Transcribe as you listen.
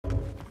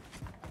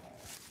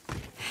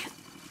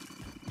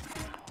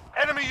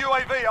Enemy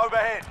UAV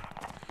overhead.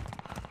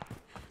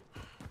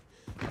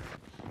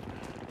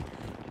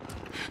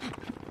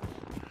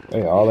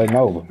 Hey, all they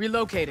know.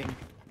 Relocating.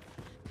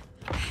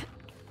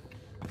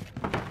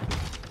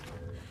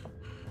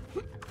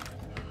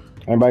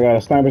 Anybody got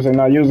a sniper they're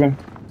not using?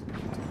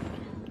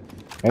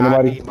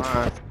 Anybody? I need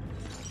mine.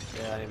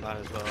 Yeah, I need mine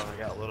as well. I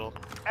got a little.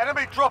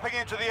 Enemy dropping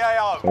into the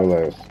AO. Say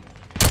less.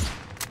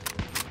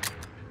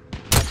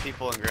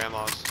 People and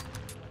grandmas.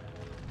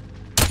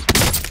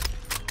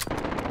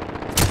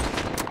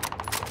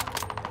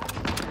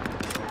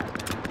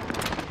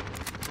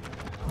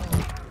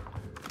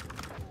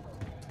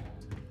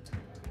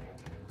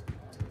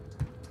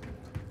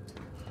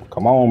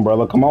 Come on,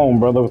 brother. Come on,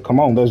 brother. Come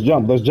on. Let's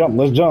jump. Let's jump.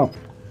 Let's jump.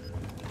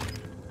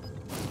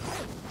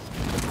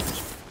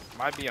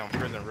 Might be on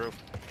prison roof.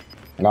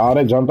 Nah,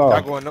 they jumped Y'all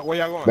off. going? Where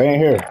y'all going? They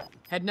ain't here.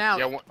 Heading out.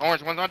 Yeah,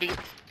 orange one's on you.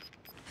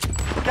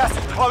 Gas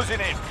is closing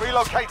in.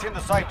 Relocating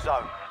the safe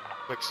zone.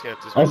 Quick skip.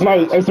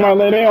 It's not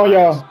lay down,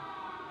 y'all.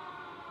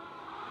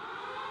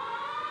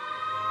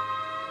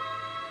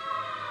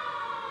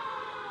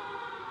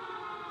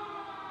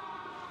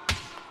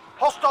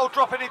 Hostile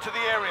dropping into the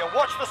area.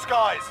 Watch the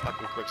skies.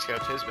 Fucking quick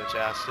skip his bitch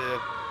ass too.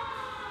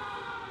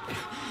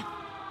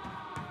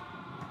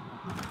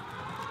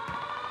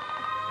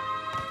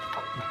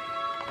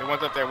 The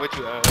one's up there with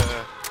you.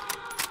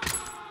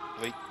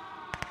 Lee.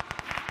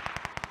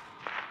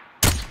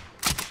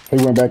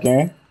 He went back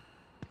in.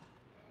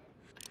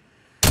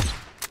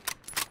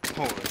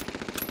 Oh,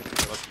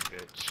 lucky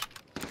bitch.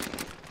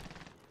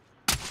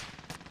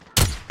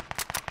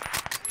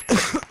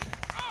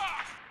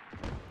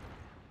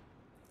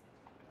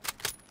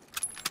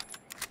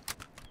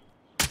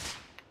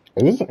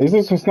 Is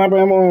this some sniper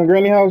ammo in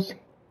Granny house?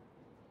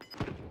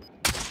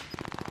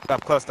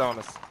 Stop cluster on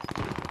us.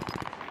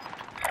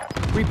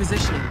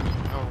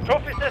 Repositioning.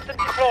 Trophy system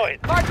deployed.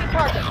 Mark the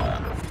target.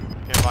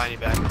 Can't find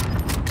any back.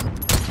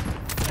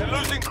 They're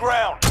losing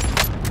ground.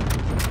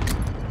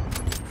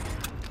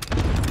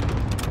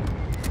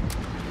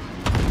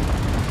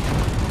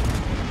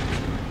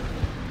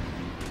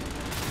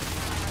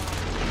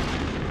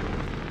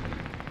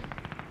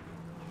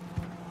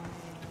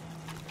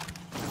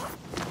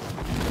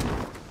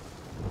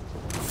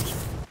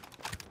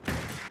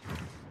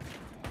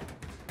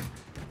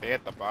 They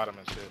at the bottom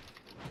and shit.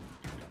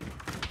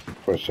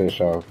 For shit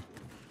show.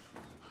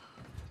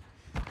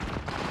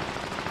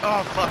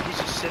 Oh fuck, he's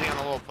just sitting on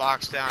a little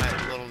box down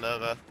at Little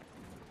Nova.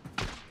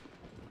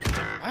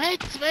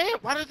 What, man?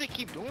 Why do they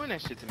keep doing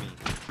that shit to me?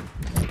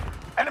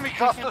 Enemy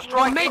cluster We'll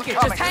strike. make it.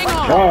 incoming. Just hang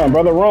on. Run,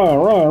 brother. Run,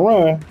 run,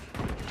 run.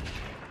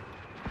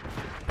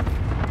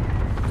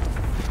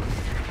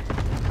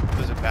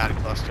 There's a bad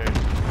cluster.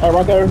 All right,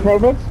 right there in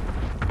front of us.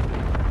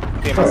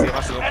 Yeah,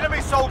 I see him.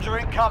 Enemy soldier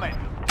incoming.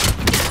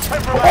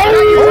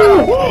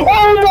 Oh,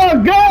 oh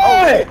my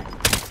God!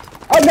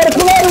 I got a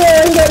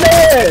collateral in that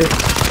man.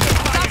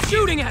 Stop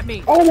shooting at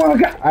me. Oh my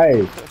God!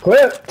 Hey,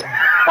 clip.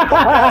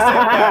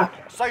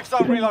 Safe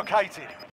zone relocated.